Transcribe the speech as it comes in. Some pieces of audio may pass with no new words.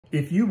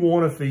if you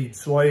want to feed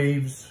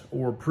slaves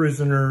or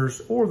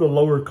prisoners or the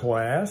lower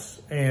class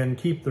and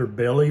keep their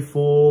belly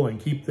full and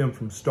keep them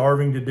from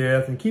starving to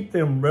death and keep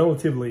them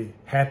relatively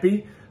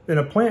happy, then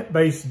a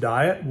plant-based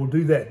diet will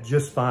do that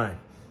just fine.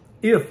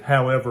 If,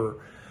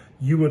 however,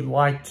 you would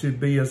like to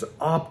be as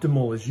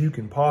optimal as you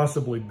can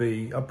possibly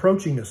be,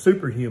 approaching a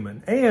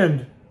superhuman,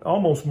 and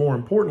almost more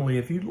importantly,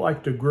 if you'd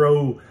like to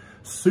grow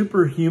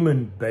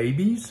superhuman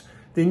babies,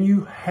 then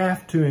you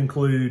have to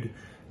include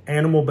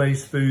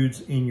animal-based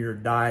foods in your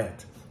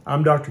diet.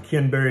 I'm Dr.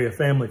 Ken Berry, a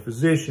family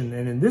physician,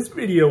 and in this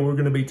video, we're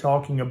going to be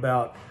talking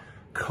about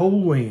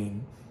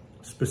choline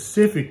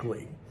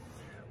specifically,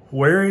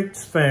 where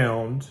it's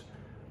found,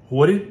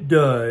 what it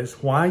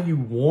does, why you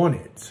want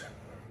it,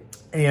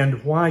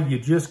 and why you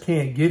just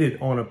can't get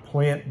it on a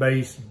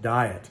plant-based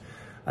diet.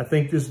 I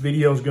think this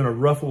video is going to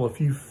ruffle a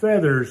few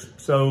feathers,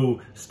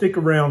 so stick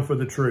around for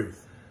the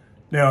truth.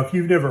 Now, if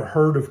you've never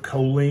heard of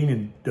choline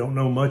and don't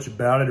know much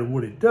about it or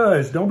what it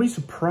does, don't be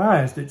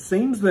surprised. It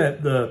seems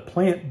that the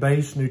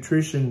plant-based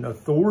nutrition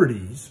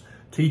authorities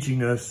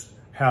teaching us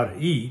how to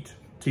eat,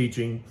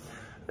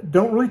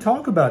 don't really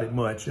talk about it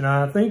much. And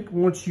I think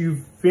once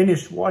you've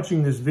finished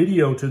watching this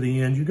video to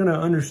the end, you're going to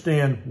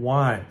understand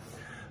why.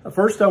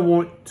 First, I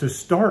want to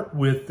start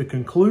with the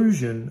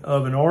conclusion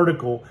of an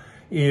article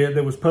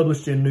that was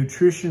published in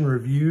Nutrition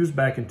Reviews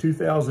back in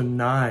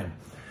 2009.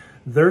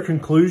 Their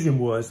conclusion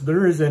was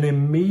there is an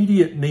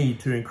immediate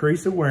need to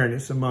increase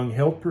awareness among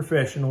health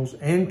professionals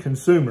and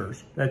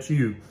consumers, that's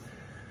you,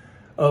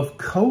 of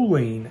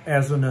choline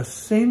as an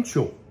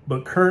essential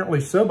but currently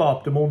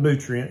suboptimal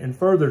nutrient, and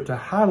further to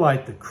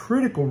highlight the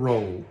critical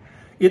role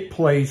it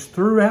plays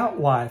throughout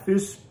life,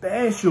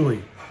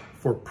 especially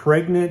for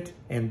pregnant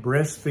and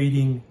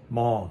breastfeeding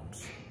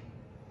moms.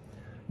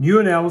 New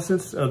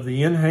analysis of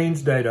the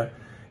NHANES data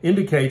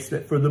indicates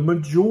that for the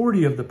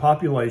majority of the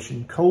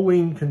population,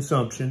 choline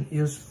consumption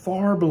is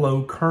far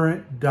below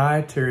current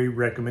dietary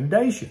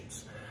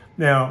recommendations.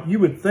 Now, you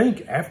would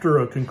think after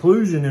a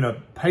conclusion in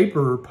a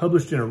paper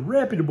published in a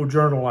reputable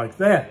journal like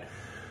that,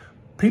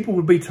 people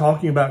would be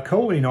talking about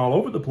choline all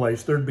over the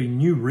place. There'd be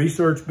new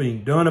research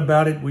being done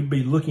about it. We'd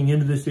be looking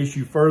into this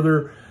issue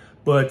further.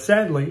 But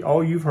sadly,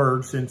 all you've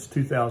heard since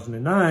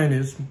 2009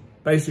 is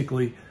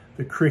basically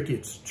the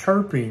crickets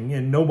chirping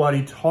and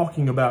nobody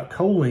talking about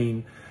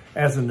choline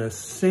as an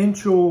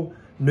essential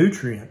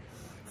nutrient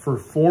for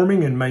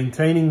forming and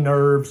maintaining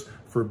nerves,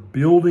 for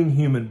building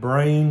human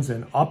brains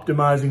and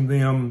optimizing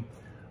them.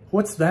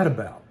 What's that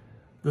about?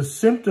 The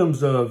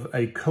symptoms of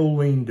a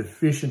choline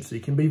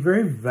deficiency can be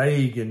very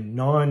vague and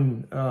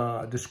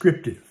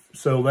non-descriptive.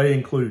 So they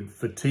include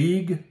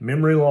fatigue,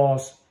 memory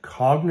loss,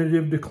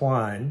 cognitive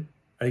decline,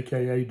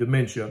 aka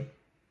dementia,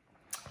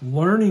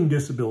 learning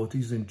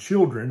disabilities in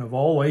children of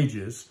all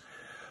ages,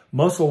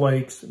 muscle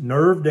aches,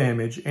 nerve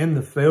damage, and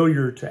the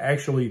failure to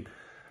actually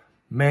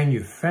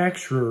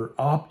manufacture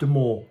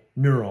optimal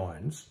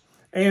neurons,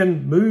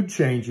 and mood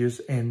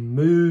changes and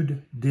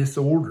mood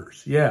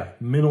disorders. Yeah,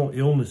 mental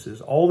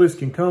illnesses. All this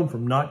can come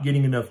from not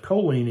getting enough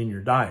choline in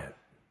your diet.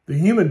 The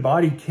human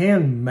body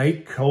can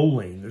make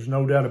choline. There's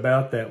no doubt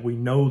about that. We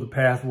know the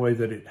pathway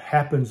that it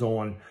happens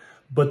on.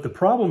 But the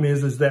problem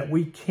is that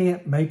we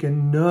can't make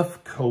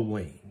enough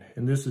choline.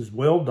 And this is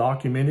well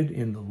documented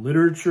in the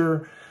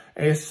literature,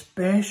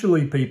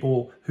 especially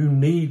people who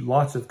need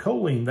lots of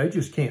choline. They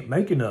just can't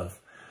make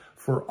enough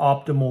for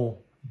optimal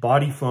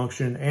body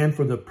function and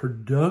for the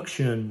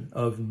production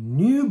of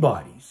new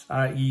bodies,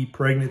 i.e.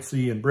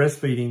 pregnancy and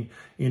breastfeeding,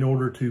 in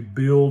order to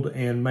build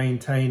and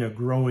maintain a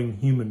growing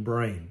human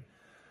brain.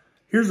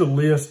 Here's a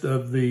list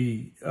of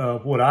the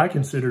what I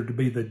consider to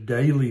be the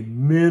daily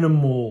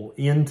minimal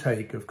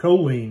intake of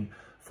choline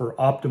for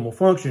optimal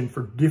function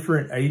for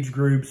different age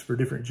groups, for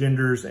different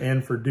genders,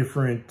 and for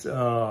different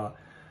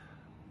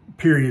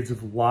periods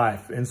of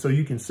life. And so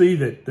you can see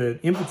that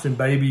infants and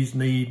babies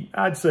need,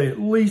 I'd say, at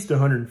least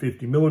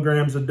 150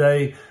 milligrams a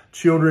day.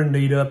 Children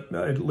need up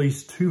at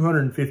least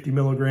 250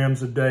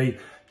 milligrams a day.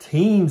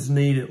 Teens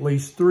need at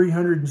least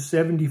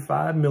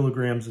 375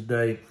 milligrams a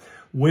day.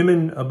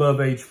 Women above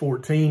age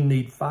 14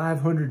 need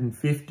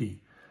 550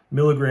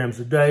 milligrams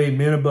a day.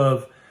 Men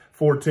above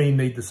 14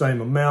 need the same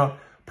amount.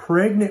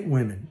 Pregnant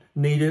women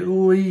need at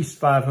least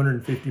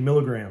 550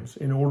 milligrams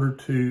in order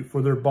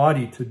for their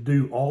body to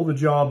do all the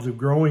jobs of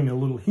growing a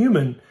little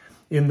human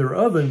in their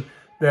oven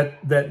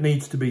that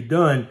needs to be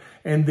done.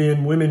 And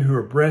then women who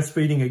are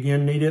breastfeeding,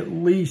 again, need at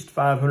least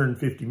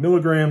 550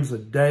 milligrams a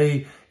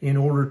day in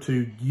order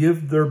to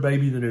give their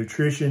baby the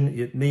nutrition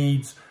it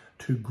needs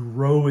to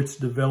grow its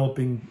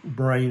developing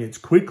brain, its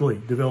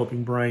quickly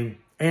developing brain,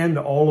 and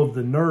all of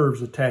the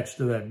nerves attached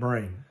to that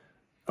brain.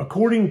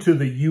 According to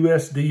the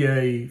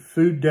USDA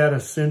Food Data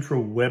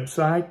Central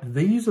website,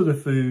 these are the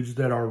foods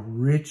that are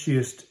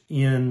richest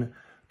in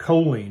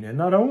choline. And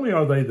not only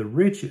are they the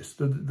richest,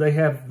 they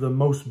have the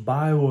most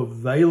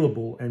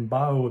bioavailable and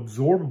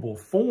bioabsorbable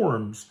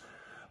forms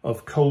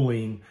of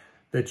choline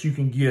that you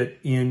can get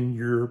in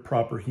your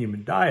proper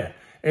human diet.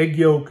 Egg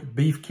yolk,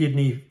 beef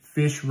kidney,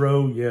 fish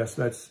roe, yes,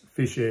 that's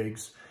fish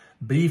eggs,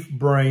 beef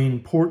brain,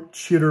 pork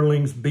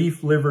chitterlings,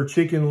 beef liver,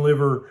 chicken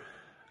liver,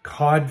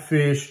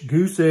 codfish,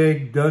 goose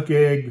egg, duck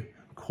egg,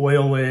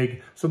 quail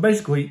egg. So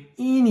basically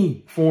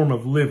any form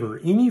of liver,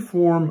 any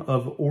form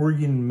of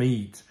organ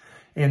meat,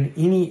 and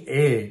any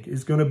egg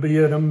is going to be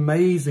an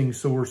amazing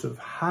source of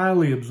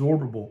highly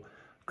absorbable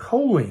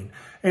choline.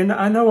 And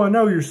I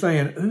know you're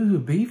saying, ooh,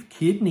 beef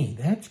kidney,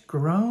 that's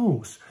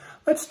gross.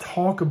 Let's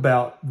talk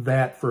about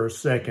that for a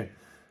second.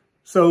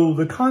 So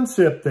the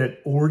concept that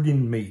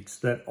organ meats,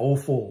 that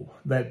offal,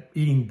 that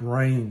eating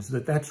brains,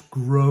 that's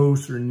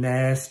gross or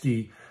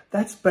nasty,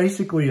 that's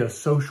basically a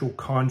social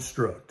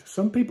construct.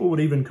 Some people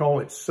would even call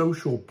it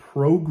social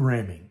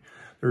programming.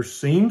 There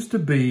seems to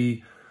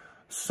be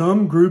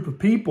some group of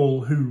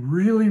people who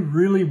really,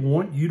 really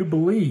want you to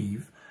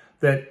believe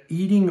that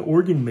eating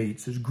organ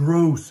meats is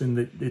gross and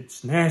that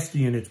it's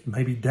nasty and it's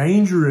maybe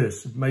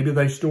dangerous. Maybe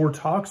they store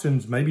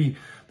toxins. Maybe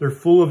they're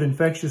full of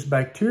infectious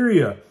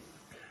bacteria.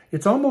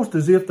 It's almost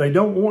as if they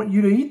don't want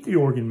you to eat the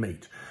organ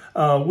meat.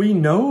 We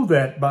know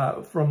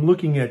that from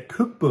looking at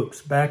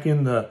cookbooks back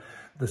in the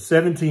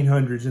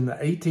 1700s and the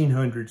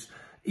 1800s,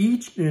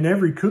 each and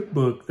every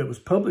cookbook that was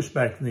published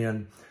back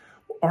then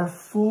are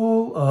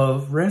full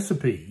of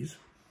recipes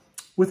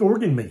with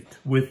organ meat,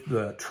 with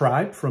the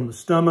tripe from the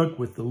stomach,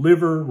 with the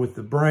liver, with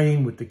the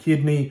brain, with the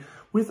kidney,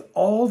 with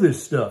all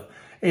this stuff.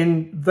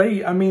 And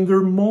there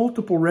are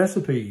multiple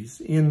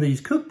recipes in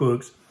these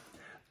cookbooks.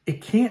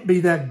 It can't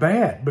be that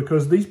bad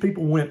because these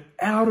people went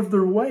out of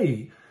their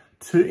way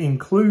to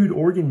include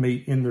organ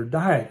meat in their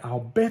diet. I'll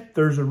bet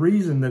there's a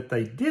reason that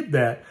they did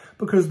that,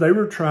 because they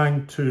were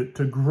trying to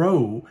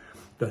grow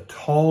the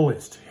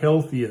tallest,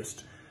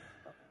 healthiest,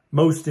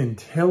 most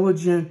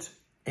intelligent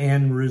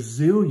and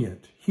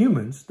resilient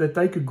humans that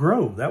they could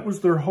grow. That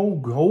was their whole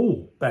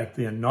goal back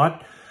then,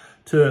 not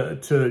to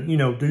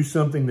do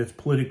something that's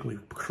politically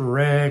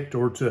correct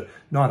or to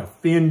not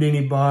offend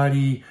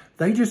anybody.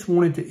 They just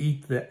wanted to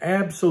eat the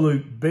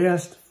absolute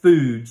best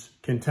foods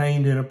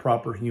contained in a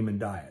proper human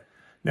diet.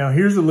 Now,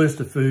 here's a list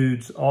of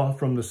foods all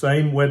from the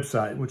same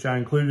website, which I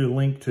included a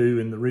link to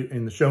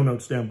in the show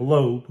notes down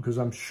below, because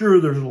I'm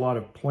sure there's a lot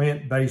of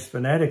plant-based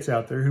fanatics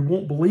out there who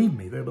won't believe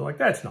me. They'll be like,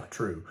 that's not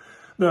true.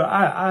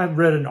 I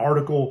read an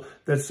article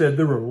that said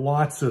there were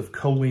lots of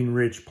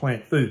choline-rich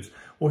plant foods.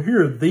 Well,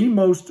 here are the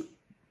most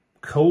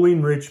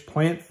choline-rich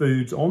plant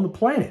foods on the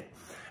planet.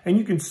 And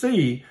you can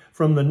see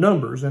from the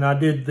numbers, and I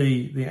did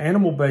the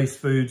animal-based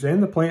foods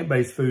and the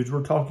plant-based foods,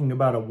 we're talking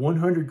about a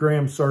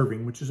 100-gram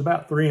serving, which is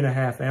about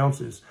 3.5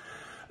 ounces.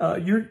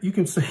 You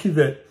can see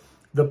that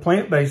the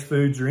plant-based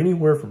foods are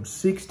anywhere from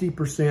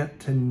 60%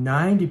 to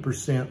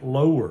 90%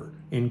 lower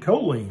in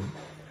choline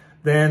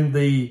than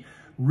the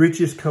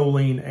richest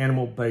choline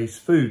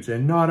animal-based foods.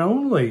 And not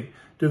only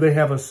do they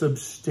have a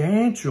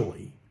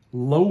substantially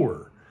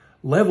lower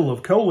level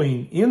of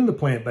choline in the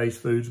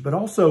plant-based foods, but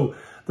also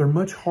they're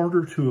much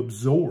harder to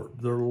absorb.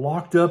 They're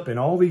locked up in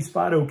all these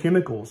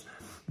phytochemicals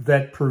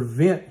that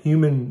prevent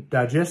human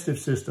digestive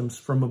systems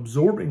from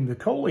absorbing the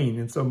choline.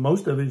 And so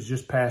most of it is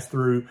just passed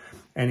through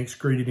and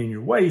excreted in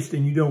your waste,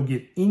 and you don't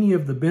get any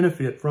of the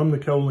benefit from the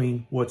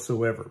choline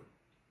whatsoever.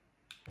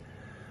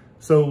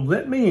 So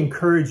let me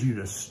encourage you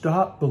to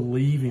stop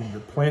believing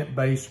the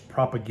plant-based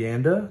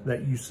propaganda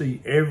that you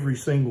see every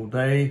single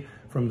day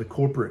from the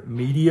corporate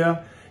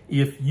media.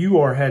 If you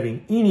are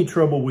having any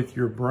trouble with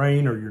your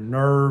brain or your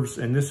nerves,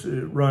 and this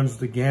runs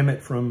the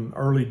gamut from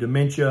early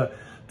dementia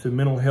to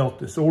mental health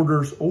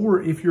disorders,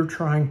 or if you're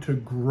trying to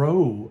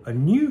grow a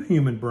new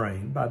human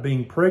brain by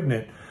being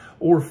pregnant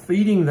or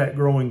feeding that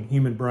growing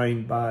human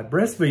brain by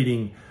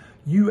breastfeeding,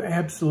 you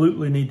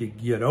absolutely need to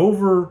get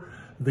over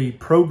the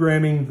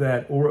programming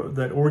that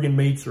organ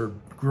meats are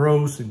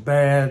gross and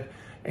bad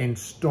and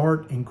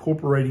start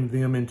incorporating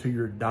them into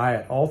your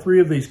diet. All three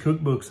of these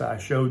cookbooks I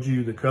showed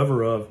you the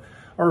cover of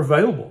are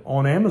available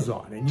on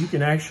Amazon, and you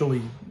can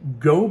actually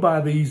go by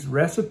these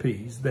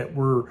recipes that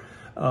were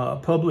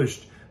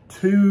published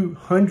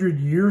 200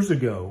 years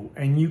ago,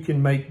 and you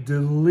can make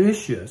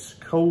delicious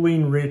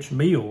choline-rich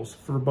meals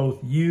for both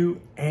you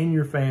and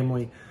your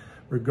family,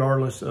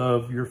 regardless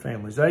of your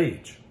family's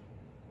age.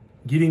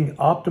 Getting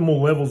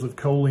optimal levels of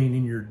choline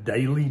in your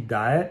daily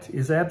diet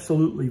is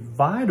absolutely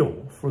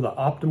vital for the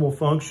optimal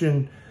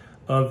function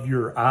of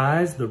your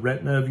eyes, the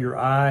retina of your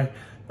eye,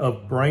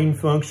 of brain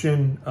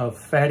function, of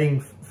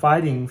fighting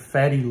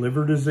fatty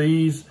liver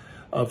disease,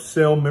 of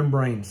cell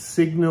membrane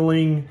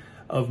signaling,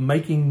 of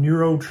making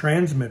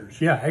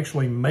neurotransmitters. Yeah,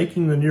 actually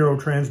making the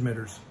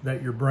neurotransmitters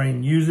that your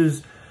brain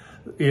uses.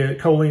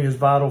 Choline is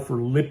vital for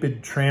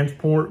lipid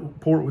transport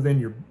within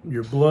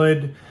your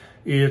blood.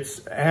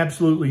 It's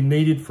absolutely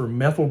needed for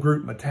methyl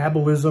group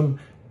metabolism,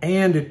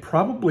 and it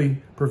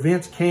probably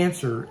prevents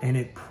cancer, and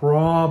it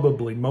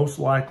probably most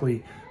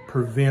likely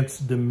prevents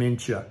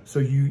dementia. So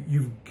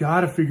you've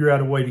got to figure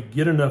out a way to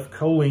get enough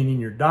choline in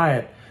your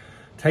diet.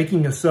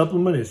 Taking a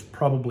supplement is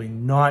probably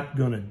not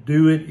going to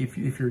do it.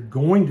 If you're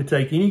going to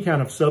take any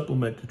kind of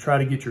supplement to try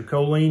to get your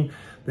choline,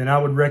 then I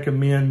would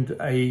recommend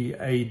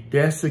a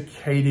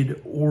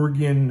desiccated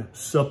organ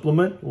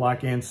supplement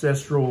like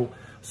Ancestral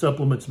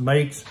Supplements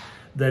makes.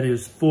 that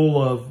is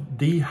full of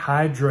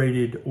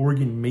dehydrated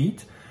organ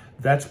meat,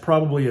 that's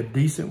probably a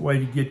decent way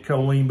to get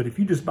choline. But if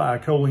you just buy a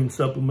choline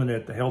supplement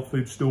at the health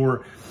food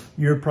store,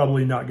 you're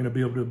probably not going to be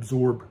able to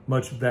absorb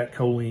much of that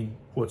choline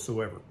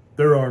whatsoever.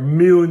 There are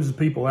millions of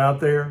people out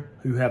there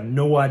who have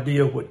no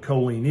idea what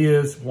choline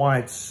is, why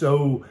it's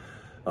so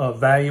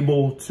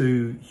valuable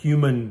to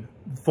human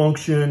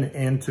function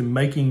and to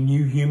making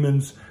new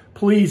humans.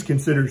 Please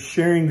consider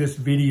sharing this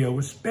video,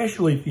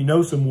 especially if you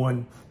know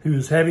someone who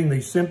is having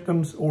these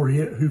symptoms or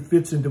who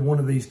fits into one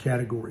of these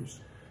categories.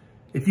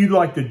 If you'd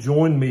like to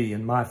join me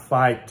in my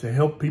fight to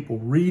help people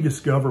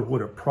rediscover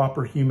what a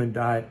proper human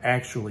diet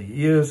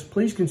actually is,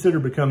 please consider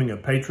becoming a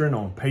patron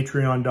on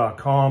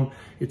patreon.com.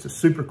 It's a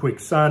super quick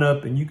sign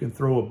up and you can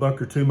throw a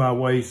buck or two my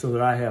way so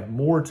that I have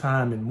more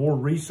time and more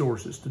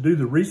resources to do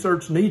the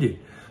research needed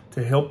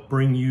to help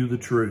bring you the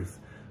truth.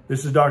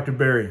 This is Dr.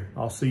 Barry.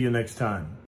 I'll see you next time.